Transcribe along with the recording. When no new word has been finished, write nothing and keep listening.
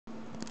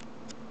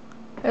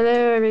Hello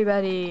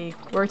everybody,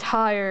 we're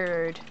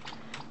tired.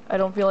 I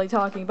don't feel like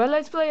talking, but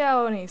let's play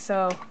Aoni,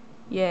 so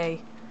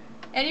yay.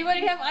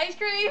 Anybody have ice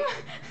cream?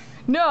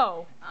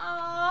 No!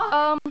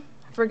 Aww.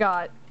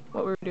 Forgot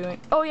what we were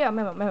doing. Oh yeah,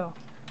 memo.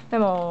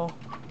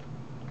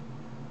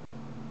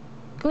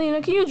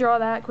 Lina, can you draw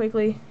that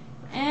quickly?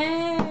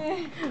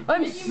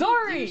 I'm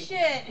sorry!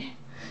 Shit.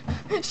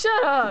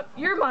 Shut up!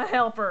 You're my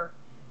helper.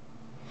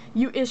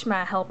 You ish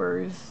my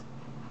helpers.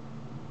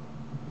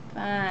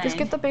 Fine. Just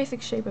get the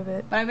basic shape of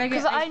it. But I better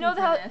get ice cream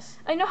for this.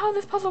 I know how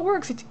this puzzle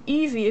works. It's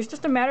easy. It's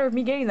just a matter of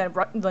me getting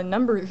the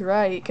numbers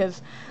right.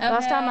 Because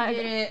last time I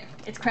did it.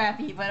 It's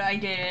crappy, but I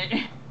did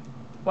it.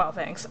 Wow,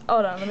 thanks.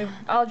 Hold on.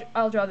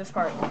 I'll draw this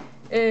part.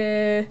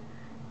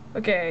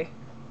 Okay.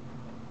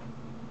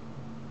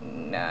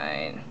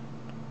 9.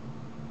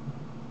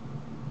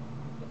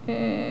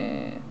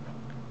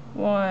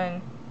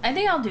 1. I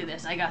think I'll do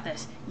this. I got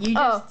this. You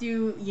just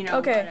do,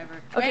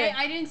 whatever. Okay. Wait,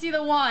 I didn't see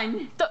the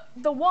 1.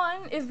 The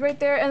 1 is right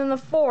there, and then the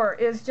 4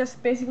 is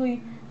just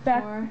basically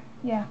back. 4.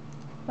 Yeah.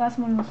 Last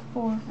one was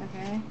 4.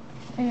 Okay.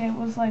 And it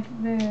was like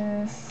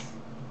this.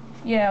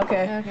 Yeah,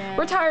 okay.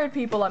 We're tired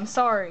people, I'm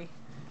sorry.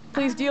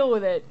 Please deal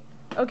with it.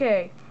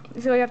 Okay.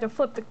 So you have to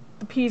flip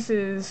the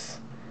pieces.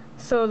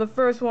 So the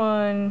first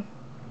one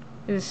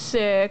is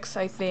 6,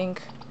 I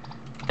think.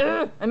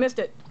 Ugh, I missed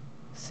it.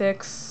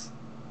 6.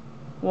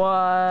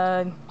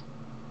 1.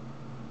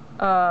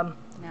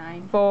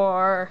 9.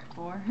 4.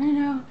 4. I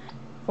know.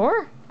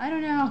 4? I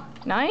don't know.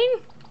 9?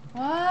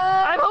 What?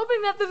 I'm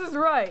hoping that this is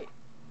right.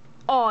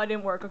 Oh, it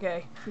didn't work.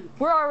 Okay.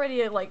 We're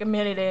already at like a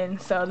minute in,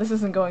 so this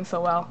isn't going so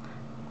well.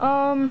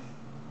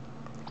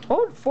 What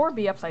would 4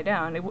 be upside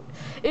down?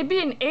 It'd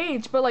be an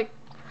H, but like,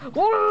 whoa!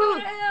 Go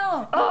to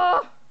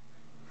hell!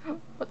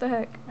 What the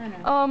heck? I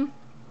know.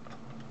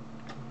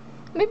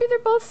 Maybe they're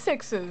both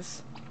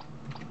 6s.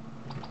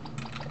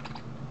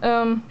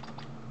 1,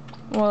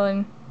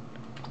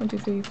 2,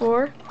 3,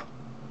 4.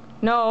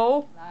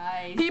 No.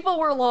 Nice. People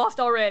were lost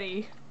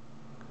already.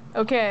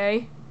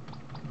 Okay.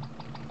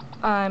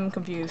 I'm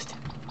confused.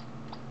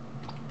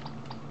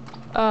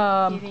 Do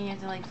you think you have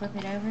to like flip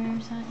it over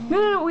or something?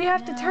 No, we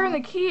have to turn the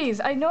keys.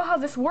 I know how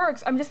this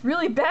works. I'm just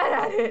really bad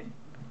at it.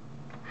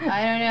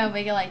 I don't know.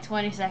 We got like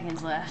 20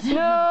 seconds left.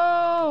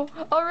 No!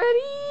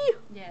 Already?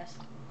 Yes.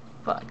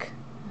 Fuck.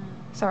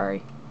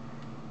 Sorry.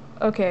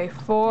 Okay,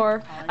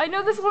 4. I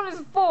know this one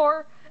is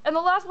 4, and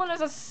the last one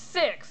is a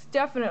 6,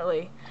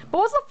 definitely. But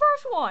what's the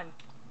first one?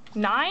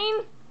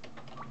 9?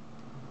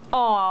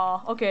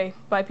 Aw, okay.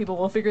 Bye, people.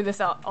 We'll figure this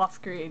out off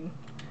screen.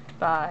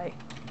 Bye.